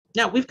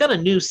Now, we've got a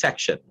new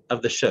section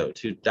of the show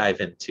to dive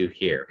into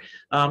here.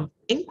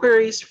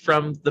 Inquiries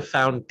from the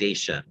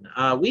foundation.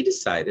 We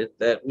decided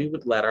that we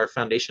would let our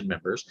foundation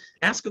members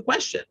ask a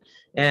question,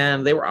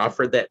 and they were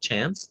offered that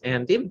chance.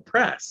 And David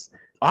Press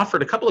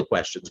offered a couple of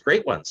questions,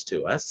 great ones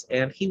to us,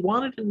 and he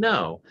wanted to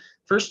know,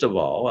 first of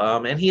all,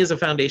 and he is a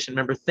foundation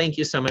member. Thank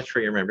you so much for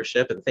your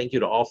membership, and thank you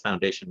to all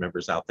foundation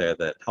members out there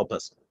that help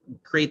us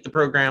create the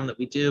program that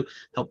we do,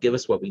 help give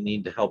us what we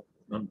need to help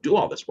do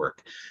all this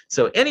work.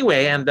 So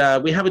anyway,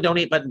 and we have a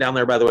donate button down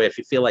there, by the way, if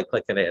you feel like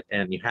clicking it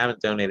and you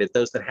haven't donated.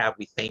 Those that have,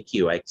 we thank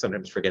you. I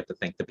sometimes forget to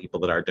thank the people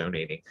that are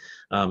donating.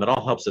 It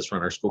all helps us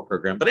run our school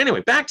program. But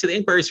anyway, back to the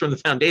inquiries from the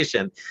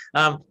foundation.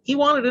 He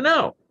wanted to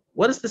know,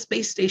 what has the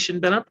space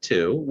station been up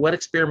to? What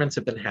experiments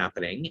have been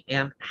happening?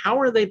 And how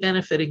are they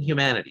benefiting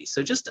humanity?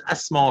 So just a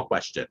small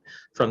question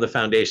from the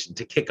foundation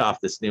to kick off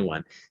this new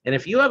one. And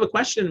if you have a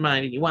question in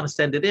mind and you want to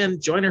send it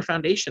in, join our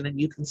foundation and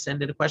you can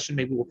send in a question.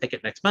 Maybe we'll pick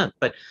it next month.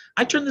 But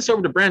I turn this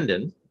over to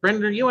Brendan.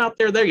 Brendan, are you out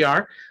there? There you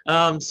are.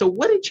 So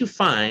what did you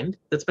find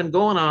that's been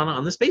going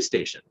on the space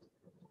station?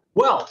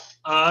 Well,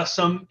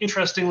 some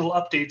interesting little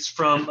updates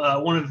from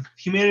one of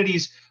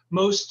humanity's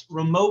most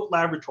remote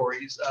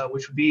laboratories,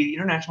 which would be the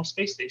International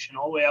Space Station,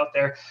 all the way out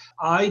there.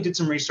 I did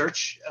some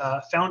research,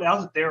 found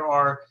out that there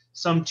are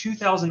some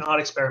 2,000 odd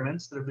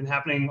experiments that have been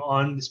happening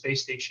on the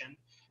space station.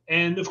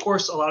 And of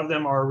course, a lot of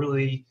them are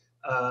really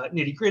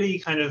nitty gritty,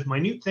 kind of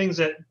minute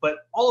things,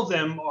 but all of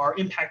them are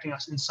impacting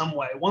us in some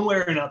way, one way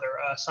or another,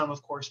 some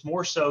of course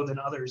more so than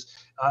others.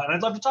 And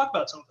I'd love to talk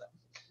about some of them.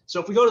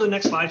 So if we go to the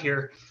next slide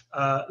here,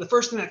 the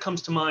first thing that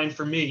comes to mind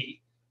for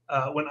me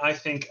when I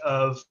think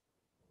of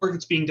work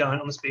that's being done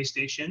on the space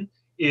station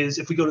is,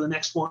 if we go to the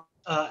next one,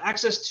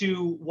 access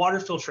to water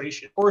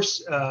filtration. Of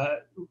course,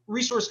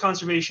 resource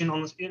conservation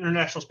on the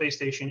International Space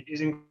Station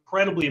is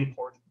incredibly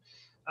important.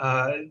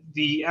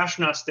 The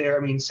astronauts there,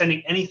 I mean,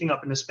 sending anything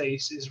up into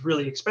space is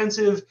really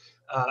expensive,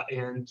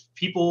 and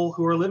people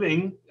who are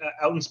living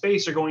out in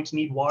space are going to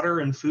need water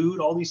and food,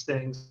 all these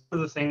things.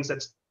 One of the things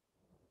that's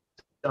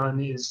done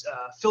is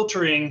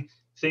filtering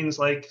things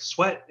like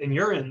sweat and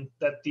urine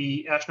that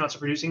the astronauts are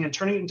producing and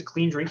turning it into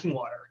clean drinking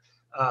water.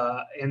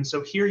 And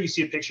so here you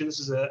see a picture. This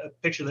is a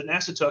picture that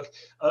NASA took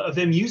of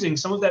them using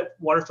some of that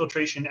water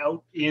filtration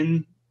out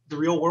in the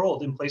real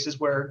world in places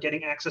where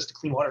getting access to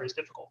clean water is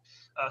difficult.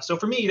 So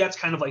for me, that's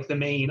kind of like the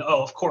main,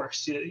 oh, of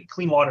course,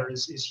 clean water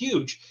is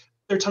huge.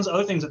 There are tons of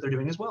other things that they're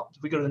doing as well.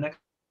 If we go to the next,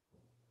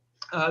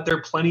 there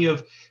are plenty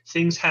of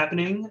things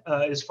happening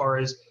as far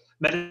as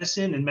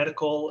medicine and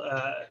medical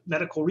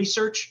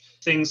research.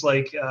 Things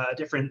like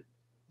different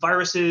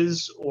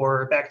viruses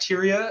or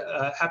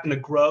bacteria happen to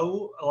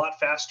grow a lot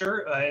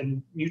faster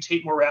and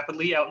mutate more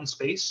rapidly out in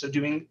space. So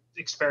doing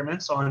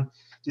experiments on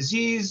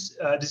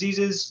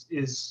diseases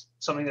is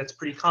something that's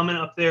pretty common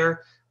up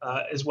there,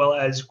 as well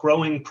as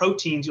growing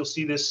proteins. You'll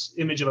see this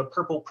image of a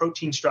purple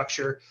protein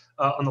structure.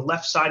 On the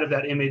left side of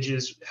that image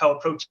is how a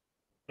protein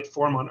would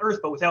form on Earth,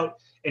 but without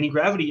any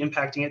gravity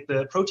impacting it,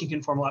 the protein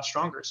can form a lot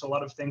stronger. So a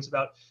lot of things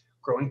about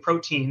growing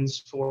proteins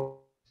for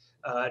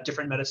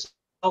different medicines.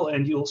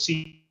 And you'll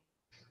see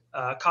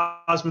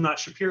Cosmonaut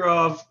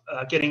Shapirov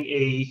getting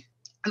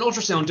an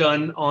ultrasound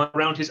done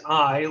around his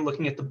eye,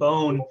 looking at the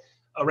bone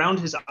around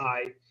his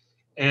eye.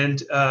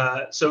 And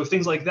so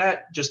things like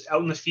that, just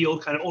out in the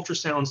field, kind of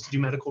ultrasounds to do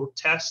medical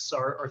tests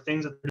are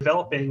things that they're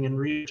developing and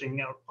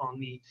reaching out on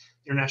the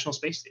International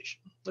Space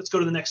Station. Let's go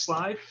to the next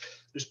slide.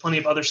 There's plenty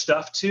of other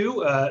stuff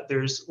too.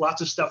 There's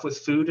lots of stuff with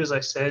food, as I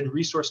said,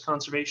 resource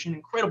conservation,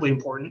 incredibly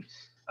important.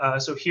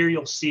 So here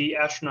you'll see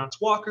astronauts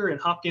Walker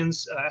and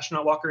Hopkins.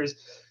 Astronaut Walker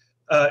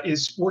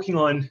is working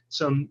on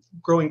some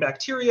growing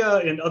bacteria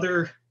and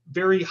other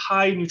very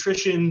high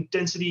nutrition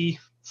density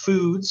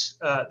foods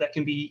that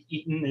can be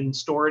eaten and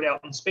stored out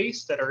in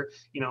space that are,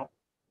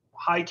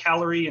 high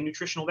calorie and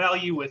nutritional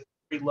value with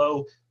very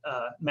low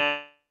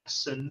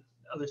mass and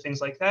other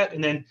things like that.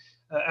 And then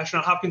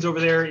astronaut Hopkins over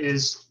there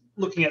is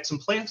looking at some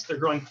plants. They're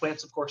growing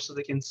plants, of course, so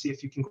they can see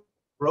if you can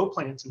grow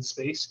plants in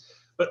space,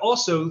 but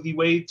also the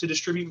way to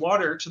distribute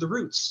water to the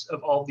roots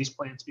of all of these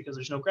plants, because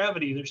there's no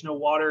gravity, there's no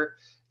water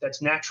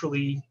that's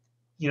naturally,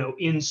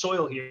 in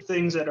soil here.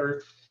 Things that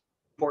are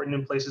important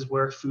in places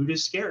where food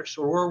is scarce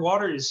or where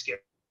water is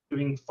scarce.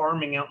 Doing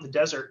farming out in the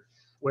desert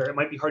where it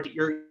might be hard to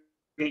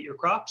irrigate your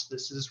crops.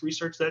 This is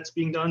research that's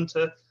being done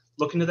to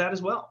look into that as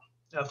well.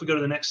 If we go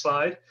to the next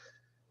slide,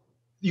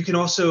 you can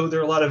also, there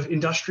are a lot of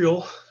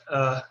industrial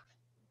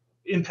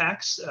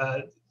impacts.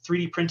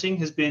 3D printing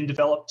has been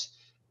developed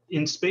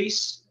in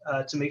space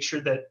to make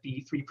sure that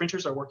the 3D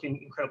printers are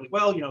working incredibly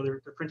well. They're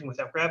printing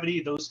without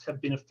gravity. Those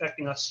have been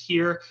affecting us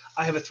here.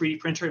 I have a 3D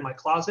printer in my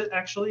closet,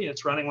 actually.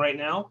 It's running right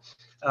now.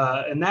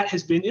 And that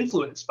has been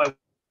influenced by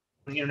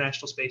the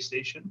International Space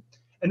Station.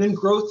 And then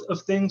growth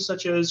of things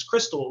such as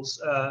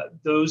crystals.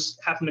 Those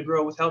happen to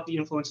grow without the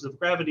influences of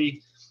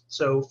gravity.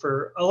 So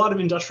for a lot of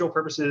industrial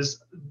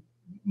purposes,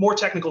 more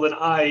technical than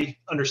I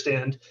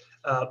understand,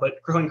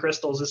 but growing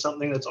crystals is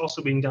something that's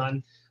also being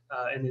done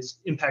and is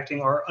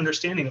impacting our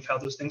understanding of how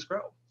those things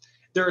grow.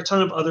 there are a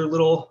ton of other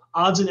little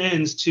odds and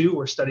ends too.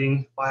 We're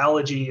studying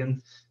biology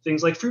and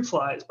things like fruit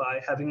flies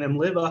by having them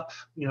live up,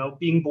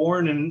 being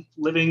born and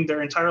living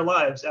their entire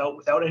lives out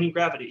without any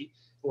gravity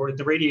or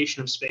the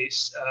radiation of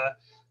space.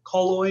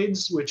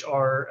 Colloids, which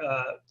are,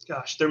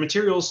 they're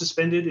materials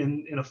suspended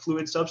in a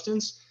fluid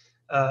substance.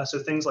 So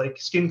things like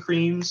skin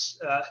creams,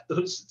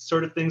 those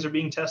sort of things are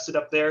being tested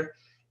up there.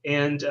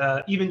 And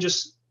even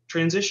just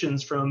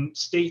transitions from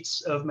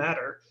states of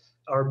matter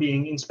are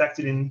being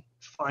inspected in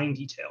fine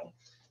detail.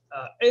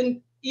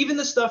 And even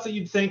the stuff that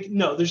you'd think,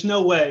 no, there's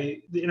no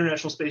way the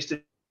International Space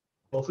Station,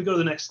 well, if we go to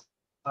the next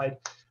slide,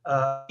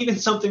 even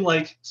something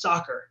like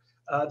soccer,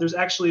 there's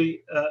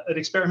actually an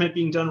experiment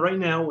being done right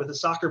now with a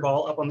soccer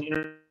ball up on the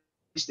International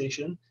Space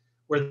Station,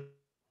 where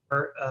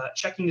they're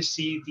checking to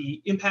see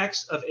the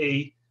impacts of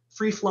a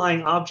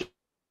free-flying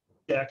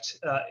object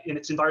in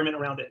its environment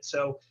around it.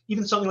 So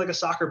even something like a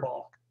soccer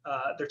ball,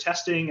 they're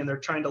testing and they're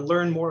trying to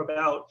learn more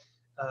about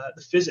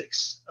the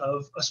physics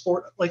of a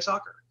sport like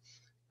soccer.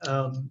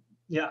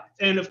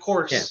 And of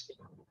course,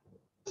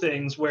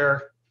 things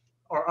where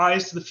our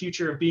eyes to the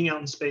future of being out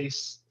in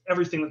space,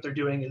 everything that they're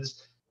doing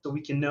is so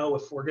we can know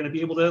if we're going to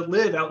be able to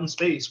live out in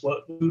space,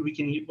 what food we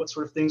can eat, what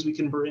sort of things we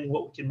can bring,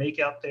 what we can make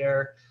out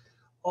there,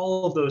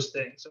 all of those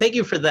things. Thank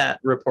you for that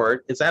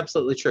report. It's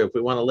absolutely true. If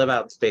we want to live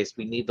out in space,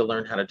 we need to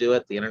learn how to do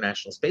it. The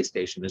International Space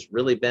Station has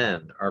really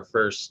been our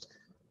first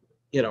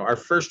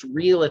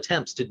real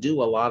attempts to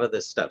do a lot of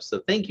this stuff. So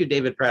thank you,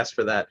 David Press,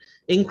 for that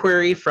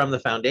inquiry from the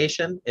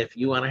foundation. If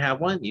you want to have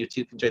one, you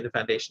too can join the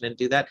foundation and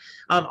do that.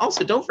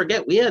 Also, don't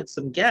forget, we had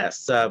some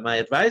guests. My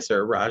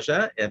advisor,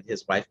 Raja, and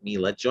his wife,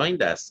 Mila,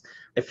 joined us.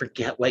 I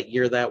forget what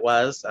year that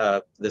was.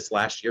 This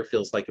last year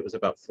feels like it was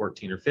about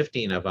 14 or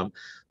 15 of them.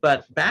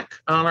 But back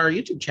on our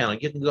YouTube channel,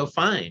 you can go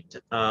find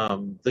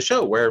the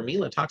show where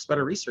Mila talks about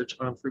her research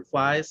on fruit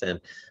flies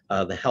and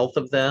the health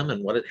of them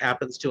and what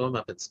happens to them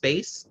up in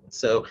space.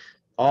 So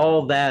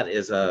all that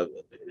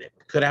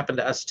could happen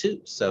to us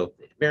too. So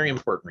very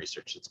important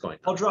research that's going on.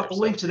 I'll drop a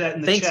link to that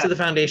in the chat. Thanks to the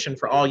foundation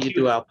for all you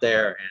do out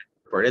there.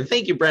 And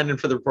thank you, Brendan,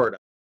 for the report.